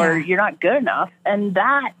 or you're not good enough. And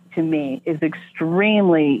that to me is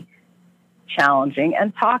extremely challenging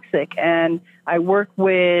and toxic. And I work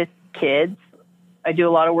with kids. I do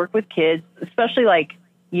a lot of work with kids, especially like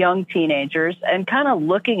young teenagers, and kind of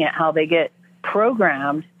looking at how they get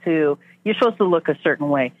programmed to, you're supposed to look a certain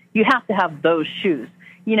way. You have to have those shoes.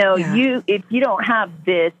 If you don't have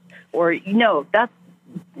this, or, that's,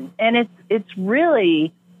 and it's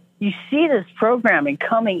really, you see this programming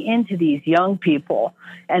coming into these young people,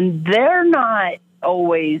 and they're not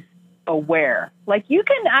always aware. Like, you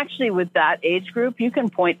can actually, with that age group, you can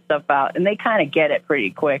point stuff out and they kind of get it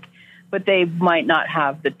pretty quick, but they might not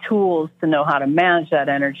have the tools to know how to manage that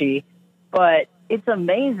energy. But it's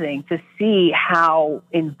amazing to see how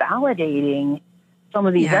invalidating some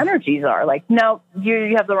of these energies are. Like, no,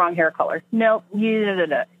 you have the wrong hair color. No,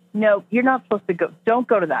 no, you're not supposed to go. Don't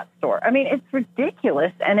go to that store. I mean, it's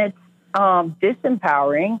ridiculous, and it's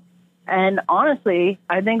disempowering. And honestly,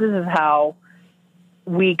 I think this is how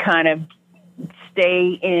we kind of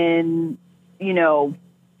stay in,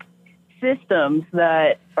 systems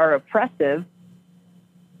that are oppressive.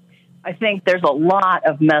 I think there's a lot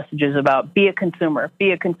of messages about be a consumer,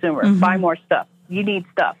 buy more stuff. You need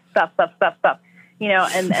stuff. And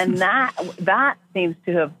that seems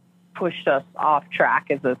to have pushed us off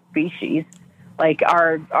track as a species. Like,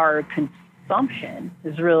 our consumption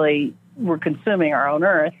is really, we're consuming our own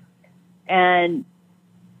earth. And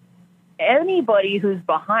anybody who's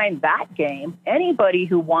behind that game, anybody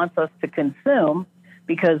who wants us to consume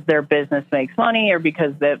because their business makes money, or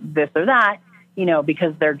because this or that,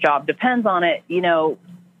 because their job depends on it,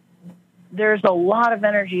 there's a lot of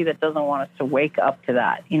energy that doesn't want us to wake up to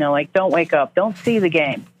that. Like, don't wake up. Don't see the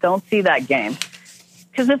game. Don't see that game.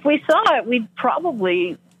 Because if we saw it, we'd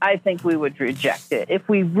probably, I think we would reject it if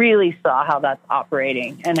we really saw how that's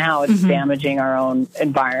operating and how it's damaging our own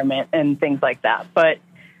environment and things like that. But,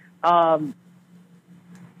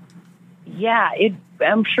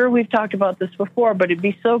 I'm sure we've talked about this before, but it'd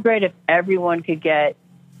be so great if everyone could get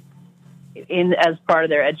in, as part of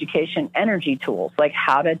their education, energy tools, like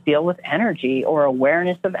how to deal with energy or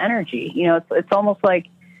awareness of energy. It's almost like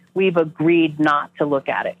we've agreed not to look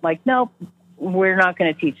at it. Like, nope, we're not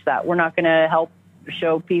going to teach that. We're not going to help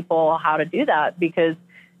show people how to do that, because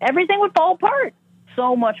everything would fall apart.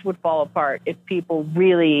 So much would fall apart if people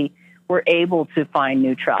really were able to find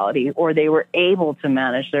neutrality, or they were able to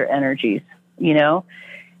manage their energies, Yeah.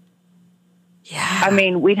 I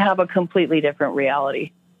mean, we'd have a completely different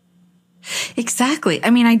reality. Exactly.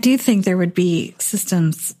 I mean, I do think there would be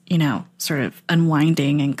systems, sort of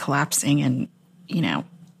unwinding and collapsing, and,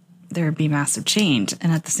 there would be massive change.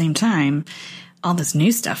 And at the same time, all this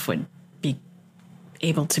new stuff would be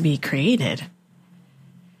able to be created.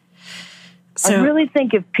 So, I really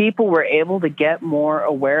think if people were able to get more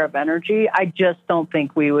aware of energy, I just don't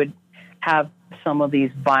think we would have some of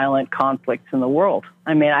these violent conflicts in the world.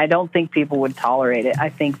 I mean, I don't think people would tolerate it. I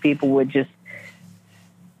think people would just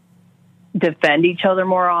defend each other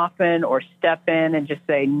more often, or step in and just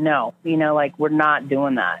say, no, like, we're not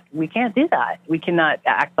doing that. We can't do that. We cannot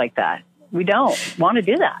act like that. We don't want to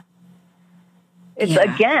do that. It's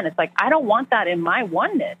it's like, I don't want that in my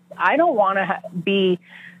oneness. I don't want to be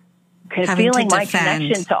feeling my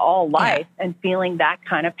connection to all life and feeling that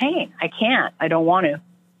kind of pain. I can't. I don't want to.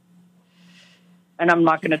 And I'm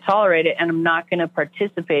not going to tolerate it, and I'm not going to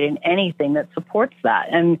participate in anything that supports that.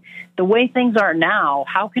 And the way things are now,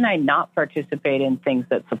 how can I not participate in things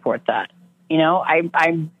that support that?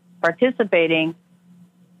 I'm participating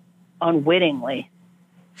unwittingly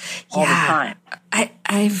all the time.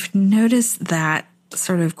 I've noticed that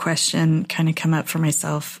sort of question kind of come up for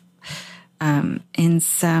myself in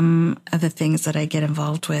some of the things that I get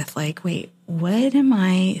involved with. Like, wait, what am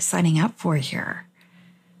I signing up for here?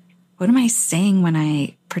 What am I saying when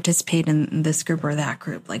I participate in this group or that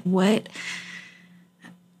group? Like, where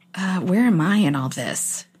am I in all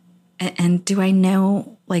this? And do I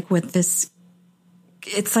know, like, what this,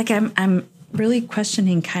 it's like, I'm really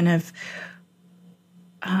questioning kind of,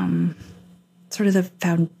 sort of the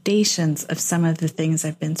foundations of some of the things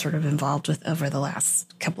I've been sort of involved with over the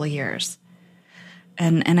last couple of years.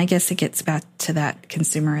 And I guess it gets back to that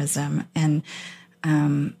consumerism, and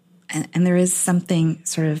there is something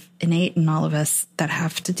sort of innate in all of us that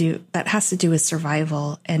has to do with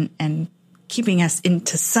survival and keeping us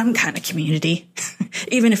into some kind of community,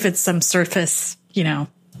 even if it's some surface,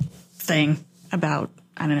 thing about,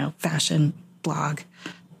 I don't know, fashion blog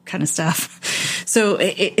kind of stuff. So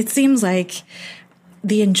it seems like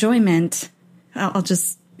the enjoyment, I'll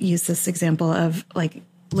just use this example of like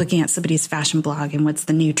looking at somebody's fashion blog and what's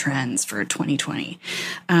the new trends for 2020.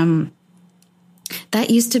 That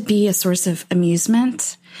used to be a source of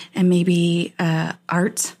amusement and maybe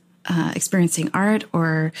art, experiencing art,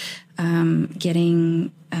 or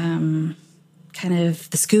getting kind of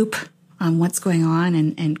the scoop on what's going on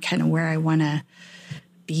and kind of where I want to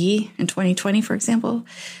be in 2020, for example,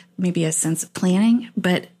 maybe a sense of planning.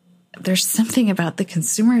 But there's something about the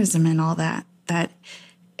consumerism and all that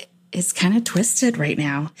is kind of twisted right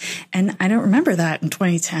now. And I don't remember that in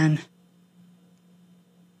 2010.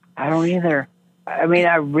 I don't either. I mean,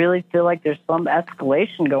 I really feel like there's some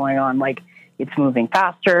escalation going on. Like, it's moving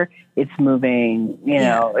faster. It's moving,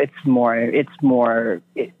 it's more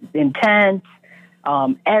intense.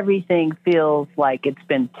 Everything feels like it's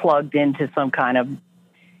been plugged into some kind of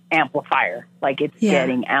amplifier, like it's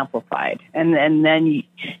getting amplified. And then,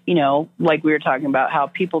 like we were talking about how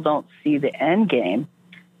people don't see the end game.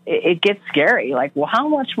 It gets scary. Like, well, how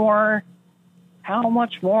much more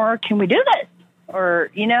can we do this?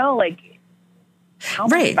 Or, like, how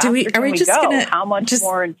much right. faster Are we just going to, how much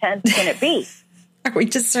more intense can it be? Are we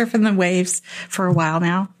just surfing the waves for a while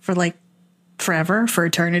now, for like forever, for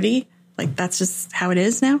eternity? Like, that's just how it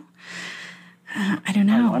is now? I don't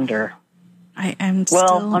know. I wonder. I'm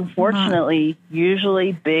Well, unfortunately,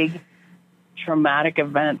 usually big traumatic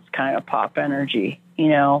events kind of pop energy,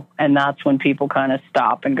 and that's when people kind of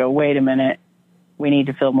stop and go, wait a minute, we need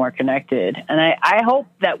to feel more connected. And I hope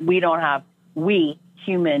that we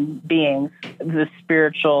human beings, the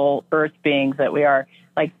spiritual earth beings that we are,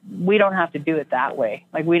 like, we don't have to do it that way.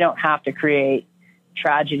 Like, we don't have to create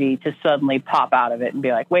tragedy to suddenly pop out of it and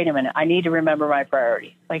be like, wait a minute, I need to remember my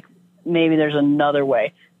priorities. Like, maybe there's another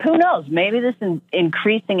way. Who knows? Maybe this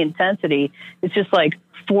increasing intensity is just like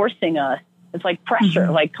forcing us. It's like pressure.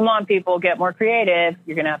 Mm-hmm. Like, come on, people, get more creative.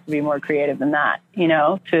 You're going to have to be more creative than that,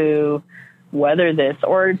 to weather this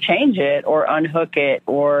or change it or unhook it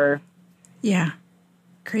or... Yeah.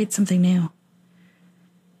 Create something new.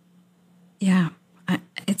 Yeah.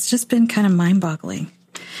 It's just been kind of mind-boggling.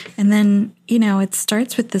 And then, it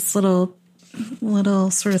starts with this little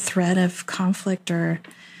sort of thread of conflict or,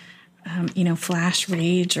 flash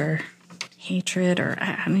rage or hatred, or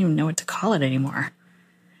I don't even know what to call it anymore.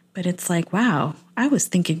 But it's like, wow, I was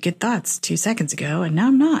thinking good thoughts 2 seconds ago, and now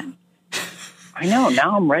I'm not. I know.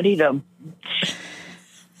 Now I'm ready to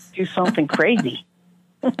do something crazy.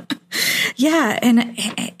 Yeah,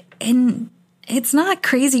 and it's not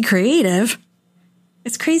crazy creative.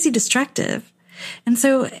 It's crazy destructive. And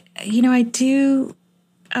so, I do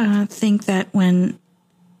think that when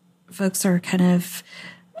folks are kind of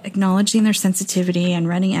acknowledging their sensitivity and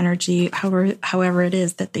running energy, however it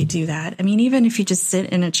is that they do that. I mean, even if you just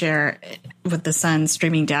sit in a chair with the sun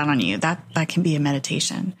streaming down on you, that can be a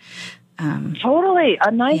meditation. Totally. A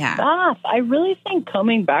nice bath. I really think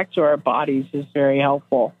coming back to our bodies is very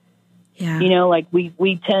helpful. Yeah. Like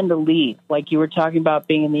we tend to leave, like you were talking about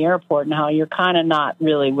being in the airport and how you're kind of not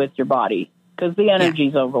really with your body because the energy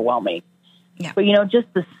is overwhelming. Yeah. But, just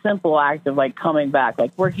the simple act of like coming back,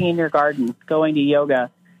 like working in your garden, going to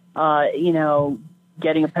yoga,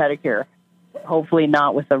 getting a pedicure, hopefully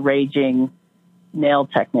not with a raging nail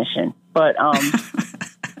technician, but,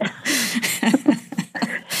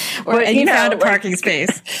 and you found a parking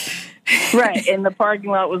space. Right. And the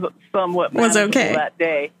parking lot was somewhat okay that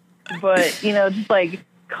day. But, just like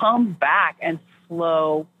come back and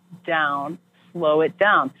slow it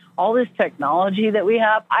down. All this technology that we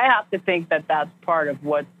have, I have to think that that's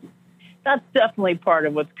definitely part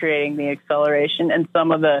of what's creating the acceleration and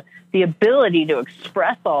some of the ability to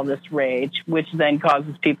express all this rage, which then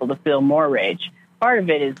causes people to feel more rage. Part of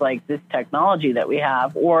it is like this technology that we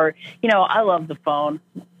have, or, I love the phone.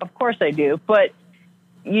 Of course I do. But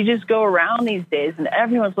you just go around these days and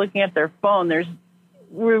everyone's looking at their phone.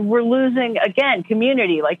 We're losing, again,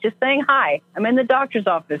 community, like just saying hi. I'm in the doctor's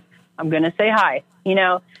office. I'm going to say hi,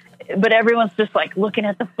 but everyone's just like looking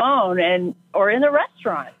at the phone or in the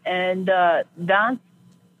restaurant. And that's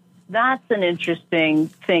an interesting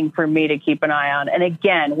thing for me to keep an eye on. And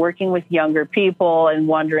again, working with younger people and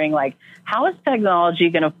wondering like, how is technology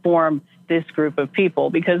going to form this group of people?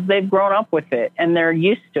 Because they've grown up with it and they're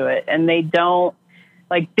used to it and they don't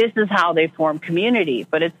like, this is how they form community,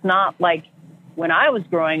 but it's not like, when I was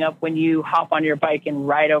growing up, when you hop on your bike and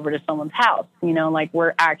ride over to someone's house, like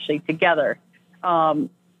we're actually together. I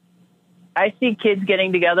see kids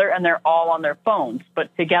getting together and they're all on their phones,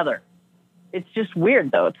 but together. It's just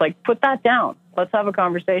weird though. It's like, put that down. Let's have a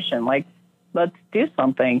conversation. Like, let's do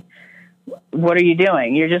something. What are you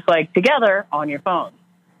doing? You're just like together on your phone.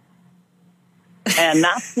 And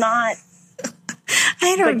that's not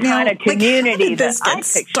I don't the know. kind of community that I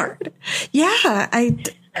gets picture. started. Yeah,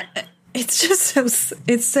 it's just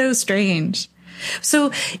it's so strange.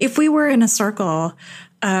 So if we were in a circle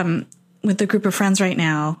with a group of friends right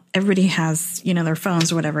now, everybody has, their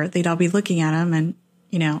phones or whatever, they'd all be looking at them and,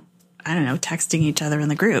 I don't know, texting each other in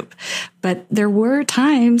the group. But there were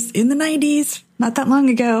times in the 90s, not that long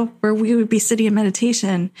ago, where we would be sitting in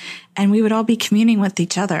meditation and we would all be communing with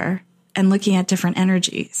each other and looking at different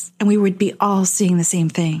energies, and we would be all seeing the same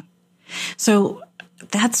thing. So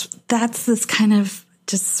that's this kind of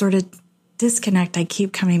just sort of disconnect I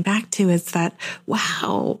keep coming back to, is that,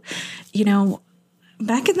 wow,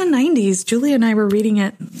 back in the 90s, Julia and I were reading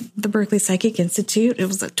at the Berkeley Psychic Institute. It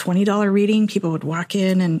was a $20 reading. People would walk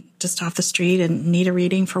in and just off the street and need a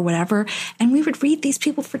reading for whatever. And we would read these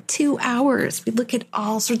people for 2 hours. We'd look at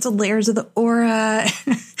all sorts of layers of the aura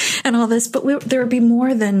and all this, but there would be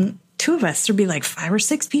more than two of us. There'd be like 5 or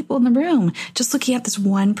 6 people in the room just looking at this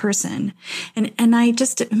one person. And I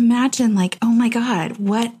just imagine, like, oh my God,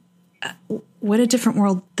 what a different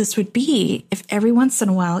world this would be if every once in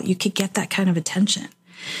a while you could get that kind of attention.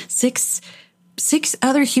 6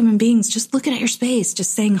 other human beings just looking at your space,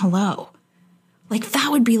 just saying hello. Like, that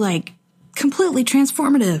would be like completely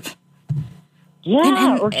transformative.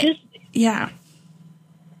 Yeah.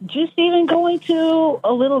 Just even going to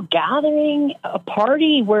a little gathering, a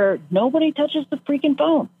party where nobody touches the freaking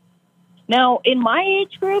phone. Now, in my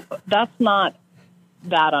age group, that's not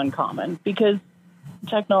that uncommon because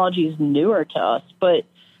technology is newer to us. But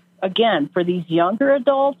again, for these younger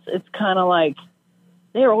adults, it's kind of like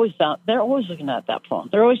they're always looking at that phone.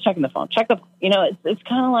 They're always checking the phone. It's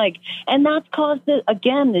kind of like, and that's caused this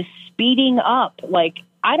speeding up. Like,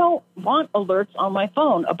 I don't want alerts on my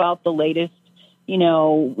phone about the latest,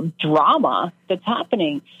 drama that's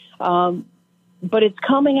happening. But it's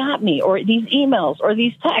coming at me, or these emails or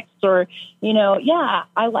these texts, or,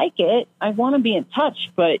 I like it. I want to be in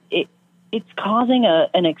touch, but it's causing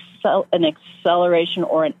an acceleration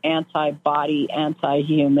or an anti-body,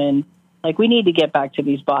 anti-human. Like, we need to get back to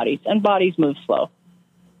these bodies, and bodies move slow.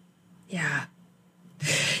 Yeah.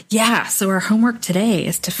 Yeah. So our homework today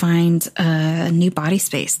is to find a new body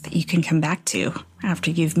space that you can come back to after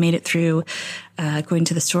you've made it through going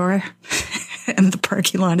to the store and the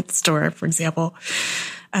parking lot at the store, for example.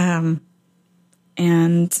 And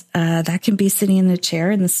that can be sitting in a chair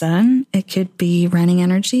in the sun. It could be running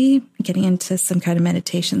energy, getting into some kind of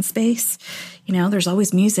meditation space. There's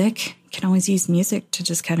always music. You can always use music to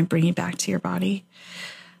just kind of bring you back to your body.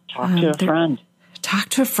 Talk to a friend. Talk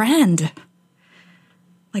to a friend.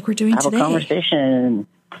 Like we're doing today. Have a conversation.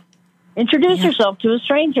 Introduce yourself to a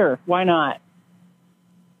stranger. Why not?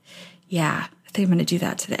 Yeah, I think I'm going to do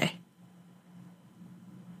that today.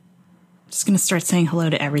 I'm just going to start saying hello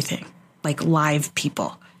to everything, like live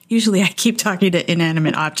people. Usually I keep talking to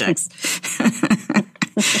inanimate objects.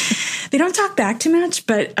 They don't talk back too much,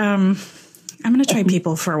 but I'm going to try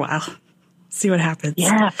people for a while. See what happens.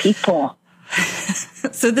 Yeah, people.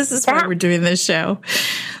 So this is why we're doing this show.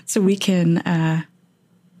 So we can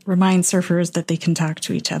remind surfers that they can talk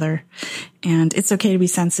to each other. And it's okay to be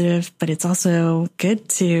sensitive, but it's also good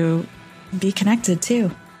to be connected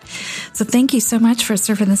too. So thank you so much for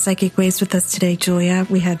surfing the psychic waves with us today, Julia.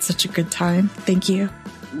 We had such a good time. Thank you.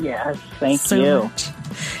 Yes, thank you. Much.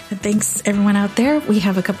 And thanks everyone out there. We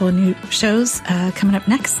have a couple of new shows coming up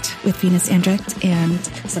next with Venus Andrecht and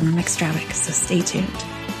Summer McStravick. So stay tuned.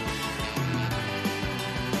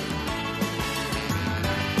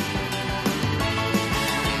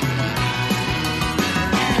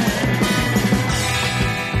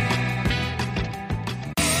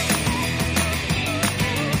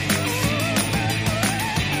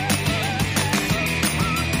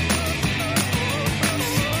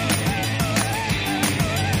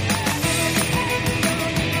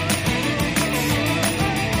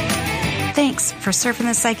 Thanks for surfing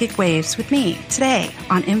the psychic waves with me today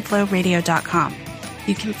on InflowRadio.com.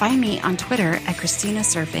 You can find me on Twitter at Christina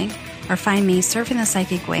Surfing, or find me surfing the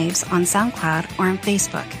psychic waves on SoundCloud or on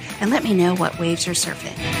Facebook, and let me know what waves you're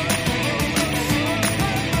surfing.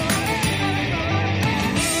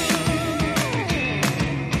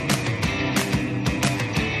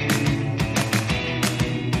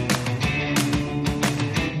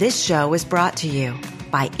 This show is brought to you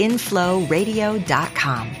by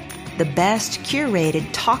InflowRadio.com, the best curated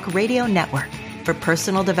talk radio network for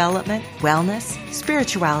personal development, wellness,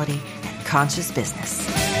 spirituality, and conscious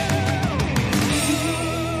business.